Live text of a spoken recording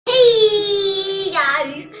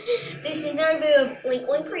of Oink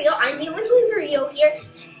Oink Burrito. I'm the Oink Oink Burrito here.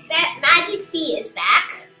 That Magic Feet is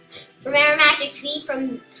back. Remember Magic Feet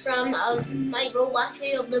from my Roblox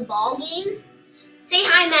video of the ball game? Say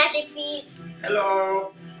hi, Magic Feet.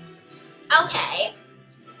 Hello. Okay.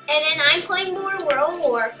 And then I'm playing more World of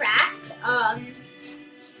Warcraft. And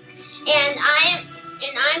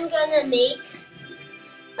I'm gonna make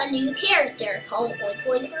a new character called Oink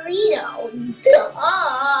Oink Burrito.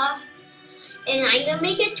 Duh. And I'm gonna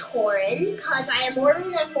make it Tauren because I am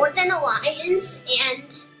ordering a 4th and Alliance,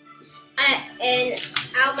 and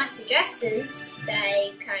out of my suggestions that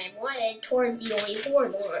I kind of wanted, Tauren's the only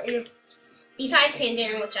Horde one. Besides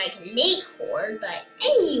Pandaren, which I can make Horde, but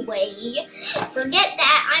anyway, forget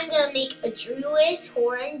that. I'm gonna make a Druid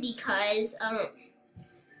Tauren because I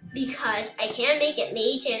can't make it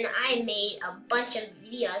Mage, and I made a bunch of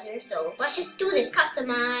the others. So let's just do this,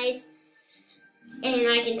 customize, and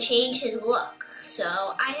I can change his look.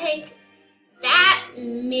 So I think that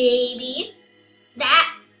maybe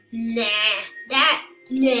that that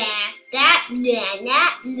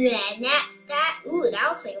ooh, that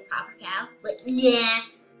looks like a proper cow, but nah.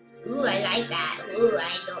 Ooh, I like that. Ooh,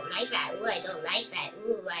 I don't like that. Ooh, I don't like that.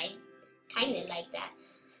 Ooh, I kind of like that.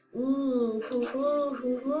 Ooh, hoo hoo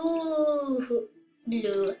hoo hoo hoo.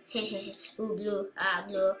 Blue, ooh, blue,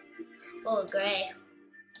 blue. Oh, gray.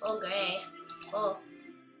 Oh, gray. Oh.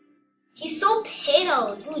 He's so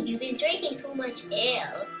pale. Dude, you've been drinking too much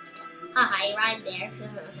ale. Haha, I rhymed there.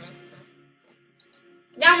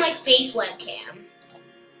 Now my face webcam.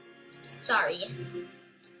 Sorry.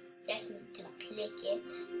 Just need to click it.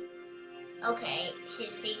 Okay,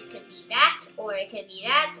 his face could be that, or it could be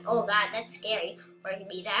that. Oh god, that's scary. Or it could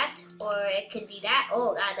be that, or it could be that.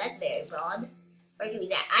 Oh god, that's very broad. Or it could be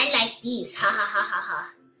that. I like these. Ha ha ha ha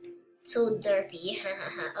ha. So derpy. Ha ha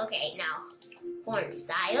ha. Okay, now horn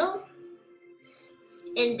style.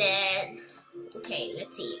 And then, okay,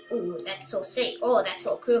 let's see. Ooh, that's so straight. Oh, that's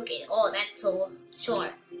so crooked. Oh, that's so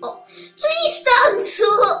short. Oh, tree stumps!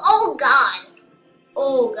 Oh god.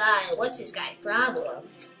 Oh god, what's this guy's problem?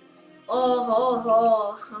 Oh ho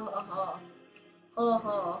ho ho ho ho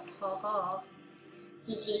ho ho ho.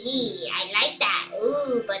 Hee hee hee. I like that.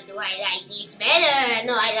 Ooh, but do I like these better?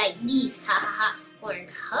 No, I like these. Ha ha ha. Or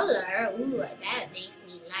color. Ooh, that makes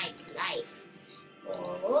me like life.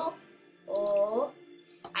 Oh, oh.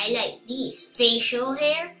 I like these. Facial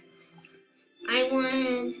hair. I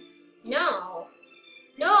want. No.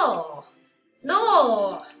 No.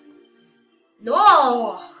 No.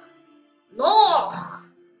 No. No.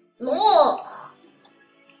 No.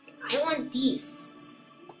 I want these.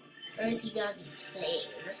 Or is he gonna be plain?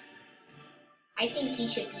 I think he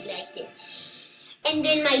should be like this. And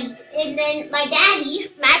then my daddy,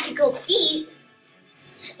 Magical Feet.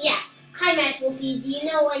 Yeah. Hi, Magical Feet. Do you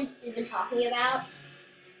know what I've been talking about?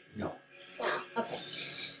 No. No. Okay.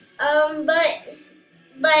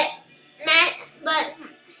 But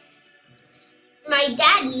my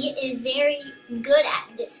daddy is very good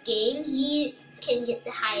at this game. He can get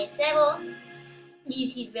the highest level.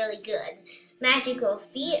 He's really good. Magical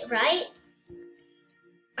Feet, right?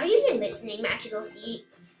 Are you even listening, Magical Feet?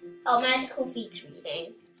 Oh, Magical Feet's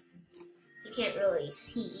reading. You can't really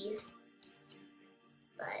see,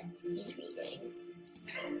 but he's reading.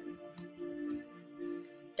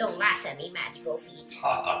 Don't laugh at me, Magical Feet.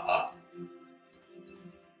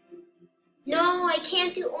 No, I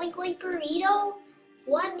can't do Oink Oink Burrito.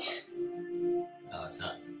 What? No, it's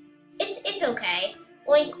not. It's okay.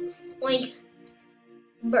 Oink Oink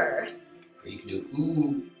Burr. Or you can do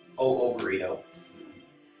ooh oh burrito.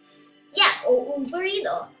 Yeah, oh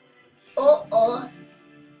burrito. Oh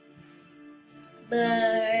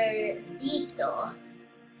burrito.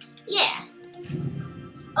 Yeah.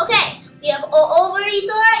 Okay, we have oh burrito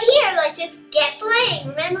right here. Let's just get playing.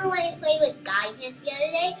 Remember when I played with Guy Pants the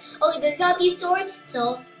other day? Okay, there's gotta be a story.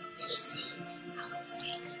 So listen. I will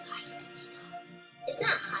say goodbye to Burrito. It's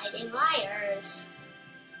not hiding liars.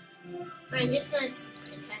 I'm just gonna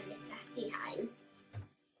pretend it's actually hiding.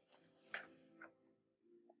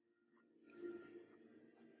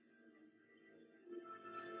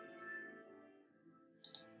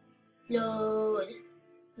 Load,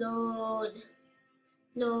 load,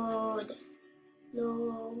 load,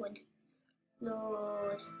 load,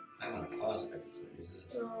 load. I'm gonna pause it every time you do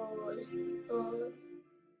this. Load, load,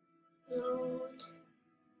 load,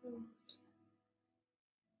 load.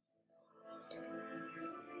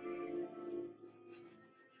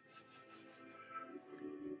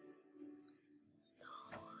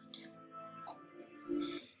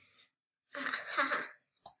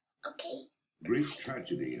 Okay. Great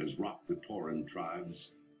tragedy has rocked the Tauren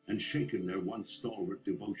tribes and shaken their once stalwart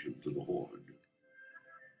devotion to the Horde.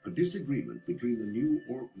 A disagreement between the new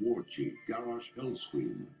Orc war chief Garrosh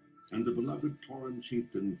Hellscream and the beloved Tauren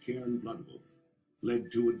chieftain Cairn Bloodwolf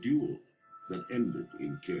led to a duel that ended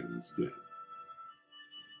in Cairn's death.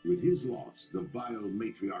 With his loss, the vile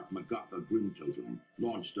matriarch Magatha Grimtotem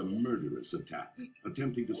launched a murderous attack,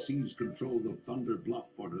 attempting to seize control of Thunder Bluff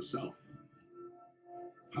for herself.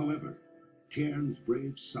 However, Cairn's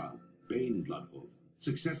brave son, Bane Bloodwolf,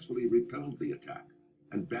 successfully repelled the attack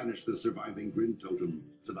and banished the surviving Grimtotem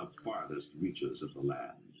to the farthest reaches of the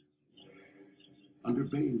land. Under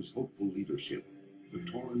Bane's hopeful leadership, the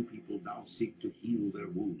Tauren people now seek to heal their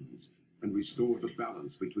wounds and restore the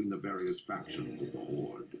balance between the various factions of the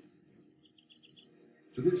Horde.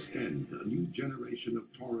 To this end, a new generation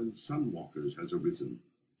of Tauren Sunwalkers has arisen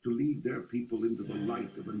to lead their people into the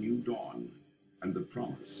light of a new dawn and the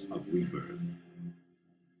promise of rebirth.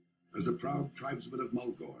 As a proud tribesman of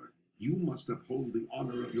Mulgore, you must uphold the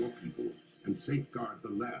honor of your people and safeguard the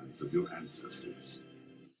lands of your ancestors.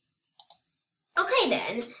 Okay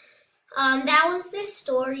then. That was this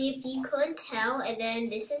story, if you couldn't tell, and then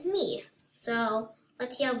this is me. So,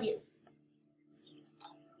 let's see how beautiful.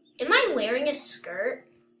 Am I wearing a skirt?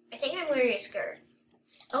 I think I'm wearing a skirt.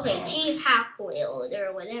 Okay, Chief Hackwield,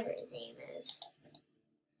 or whatever his name is.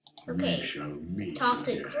 Okay, talk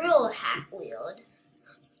to Grill Hackwield.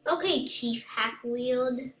 Okay, Chief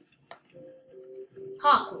Hackwield.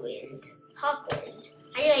 Hawkwind.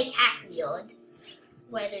 I like Hackwield.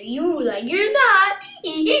 Whether you like it or not.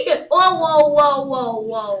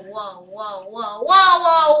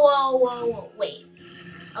 Whoa. Wait.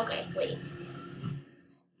 Okay, wait.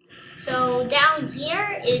 So down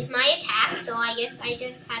here is my attack, so I guess I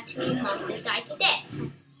just had to knock this guy to death.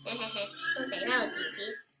 Okay, that was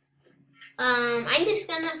easy. I'm just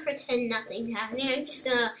gonna pretend nothing's happening. I'm just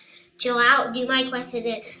gonna chill out, do my quest, and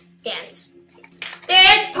then dance.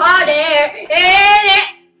 Dance party!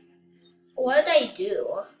 What did I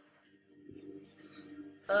do?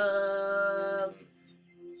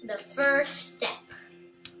 The first step.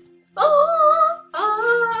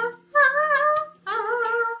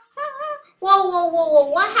 Whoa,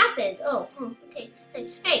 what happened? Oh, okay.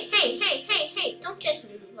 Hey, don't just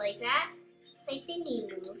move like that. My thingy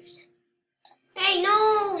moves. Hey,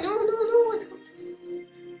 no, what's going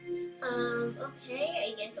on? Okay, I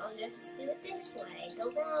guess I'll just do it this way, the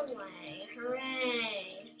long way. Hooray.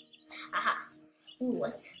 Aha. Ooh,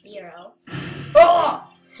 what's 0? Oh!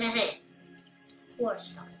 Hehe. War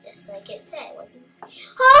stop, just like it said, wasn't it?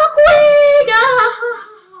 Hawkwind!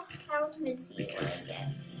 I don't even see what I get.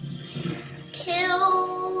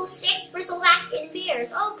 Kill 6 bristleback and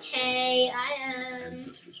bears. Okay,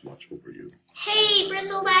 Ancestors watch over you. Hey,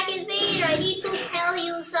 bristleback invader, I need to tell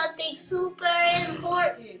you something super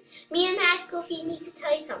important. Me and Magical Feet need to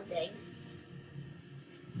tell you something.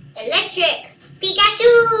 Electric!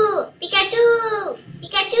 Pikachu! Pikachu!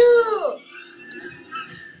 Pikachu!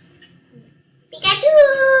 Pikachu!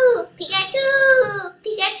 Pikachu!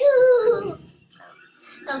 Pikachu!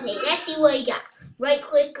 Okay, let's see what you got. Right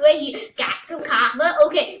click right here. Got some karma.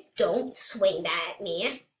 Okay, don't swing that at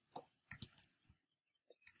me.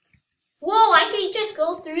 Whoa, I can just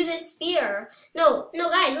go through this spear. No,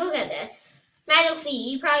 guys, look at this. Magical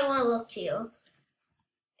Feet, you probably want to look too.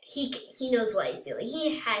 He knows what he's doing.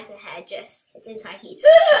 He has a head, just it's inside he.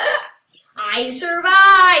 I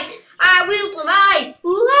survived! I will survive!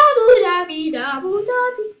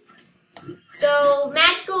 So,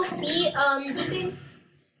 Magical Feet, do you think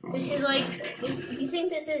this is like, do you think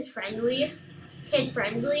this is friendly? Kid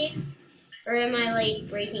friendly? Or am I like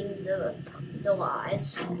breaking the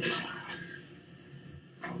laws?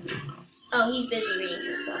 Oh, he's busy reading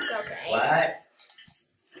his book, okay. What?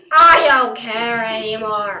 I don't care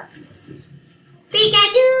anymore.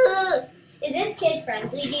 Pikachu! Is this kid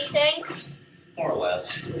friendly, do you think? More or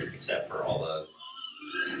less, except for all the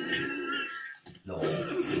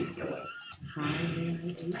killing.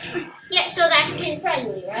 Yeah, so that's kid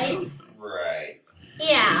friendly, right? Right.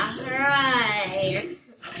 Yeah, right.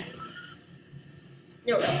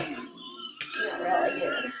 No, really. Not really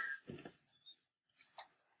good.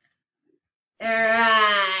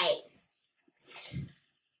 Alright.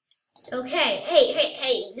 Okay,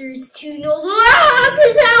 hey, there's 2 nozzles.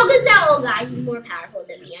 Oh god, he's more powerful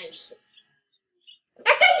than me.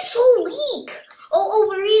 That guy's so weak. Oh,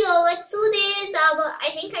 Burrito, let's do this. I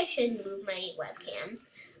think I should move my webcam.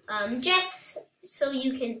 Just so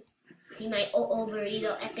you can see my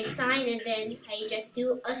Burrito epic sign, and then I just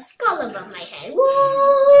do a skull above my head.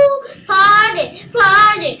 Woo! Party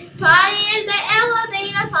in the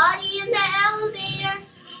elevator, party in the elevator.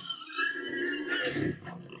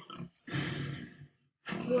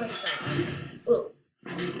 What's that? Ooh.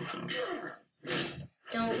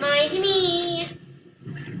 Don't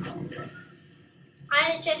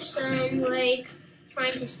So I'm like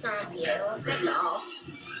trying to stomp you. That's all.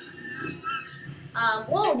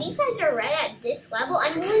 Whoa, these guys are right at this level.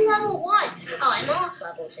 I'm only level 1. Oh, I'm almost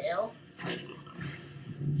level 2.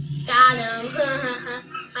 Got him.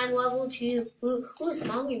 I'm level 2. Ooh,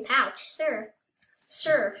 small green pouch, sir.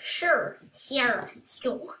 Sure. Here.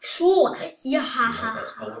 Sure. Yeah. You want that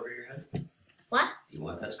skull over your head? What? You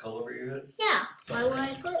want that skull over your head? Yeah. Why would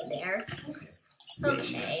I put it there? Okay.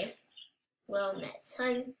 Okay. Well met,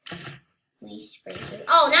 son. Leash bracer.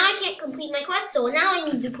 Oh, now I can't complete my quest, so now I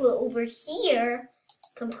need to put it over here.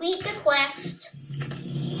 Complete the quest.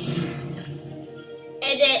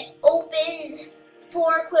 And then open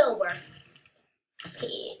 4 Quillwork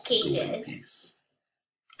cages.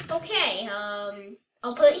 Okay,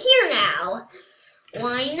 I'll put it here now.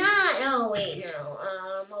 Why not? Oh, wait, no.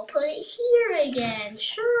 I'll put it here again.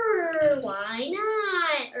 Sure, why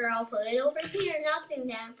not? Or I'll put it over here. Nothing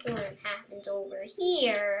that important happens over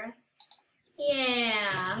here.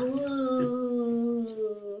 Yeah. Ooh.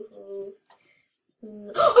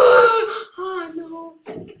 Oh, no.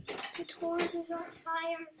 The torch is on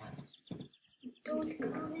fire. Don't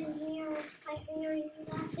come in here. I hear you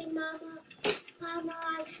laughing, Mama. Mama,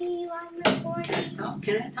 I see you. I'm recording. Oh,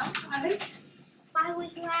 can I talk, Alex? Why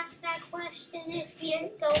would you ask that question if you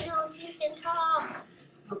don't know if you can talk?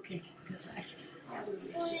 Okay, because I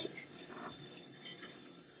Like,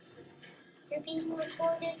 you're being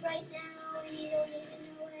recorded right now and you don't even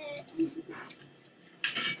know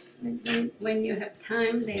it. when you have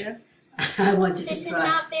time later, I want you to This is try.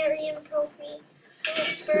 not very appropriate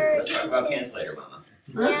for Let's talk about YouTube. pants later, Mama.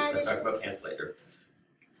 Yeah, Let's this, talk about pants later.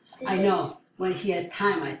 I know. When she has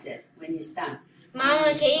time, I said. When it's done.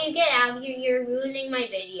 Mama, can you get out here? You're ruining my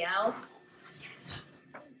video.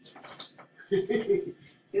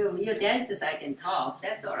 Your dad says I can talk.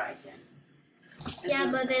 That's all right then. That's Yeah,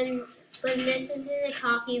 not- but listen to the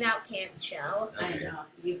Talking About Pants show. I know.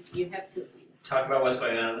 You have to. Talk about what's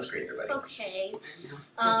going on in the screen here, buddy. Okay.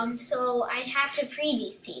 I know. So I have to free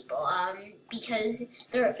these people. Because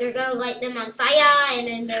they're gonna light them on fire, and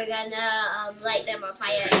then they're gonna light them on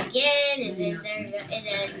fire again, and then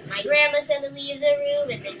my grandma's gonna leave the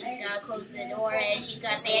room, and then she's gonna close the door, and she's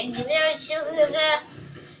gonna say, and then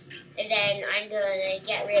I'm gonna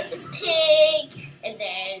get rid of this pig, and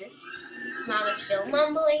then Mama's still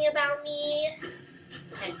mumbling about me.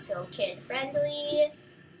 I'm so kid friendly.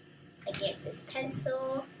 I get this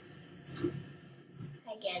pencil.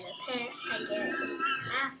 I get a pen. I get an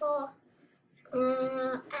apple.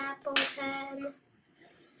 Apple pen,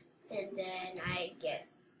 and then I get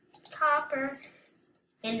copper,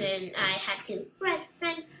 and then I have to run,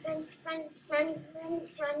 electrocute,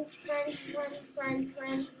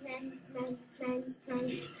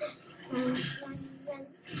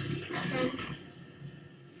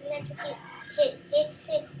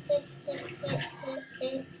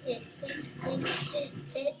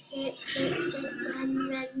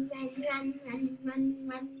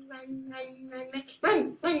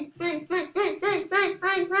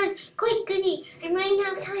 run. Quick, Goody, I'm running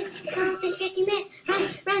out of time. It's almost been 50 minutes.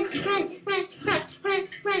 Run.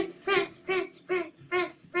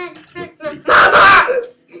 Mama!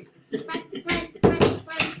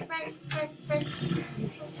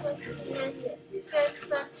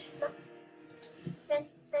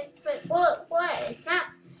 What? It's not.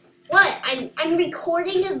 What? I'm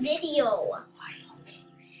recording a video.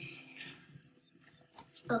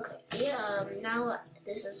 Okay. Now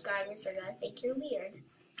the subscribers are gonna think you're weird.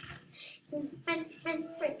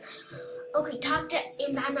 Okay. Talk to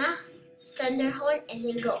Indana, Thunderhorn, and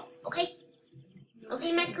then go. Okay.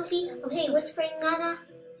 Okay, Matt Goofy. Okay, whispering Nana.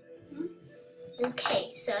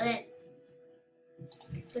 Okay. So then,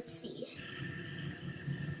 let's see.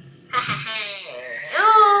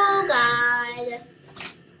 Oh God!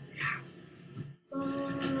 Oh,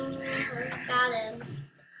 got him!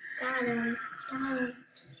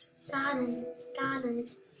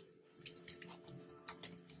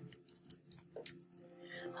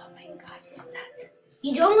 Oh my gosh, is that?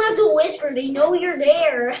 You don't have to whisper. They know you're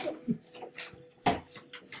there.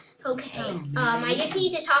 Okay. I just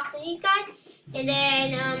need to talk to these guys, and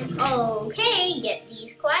then okay, get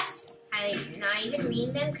these quests. I'm not even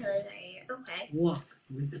reading them because okay. Walk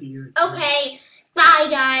with your. Okay, bye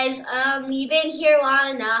guys. We've been here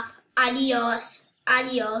long enough. Adios,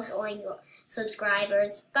 Oingo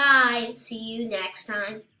subscribers. Bye. See you next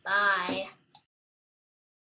time. Bye.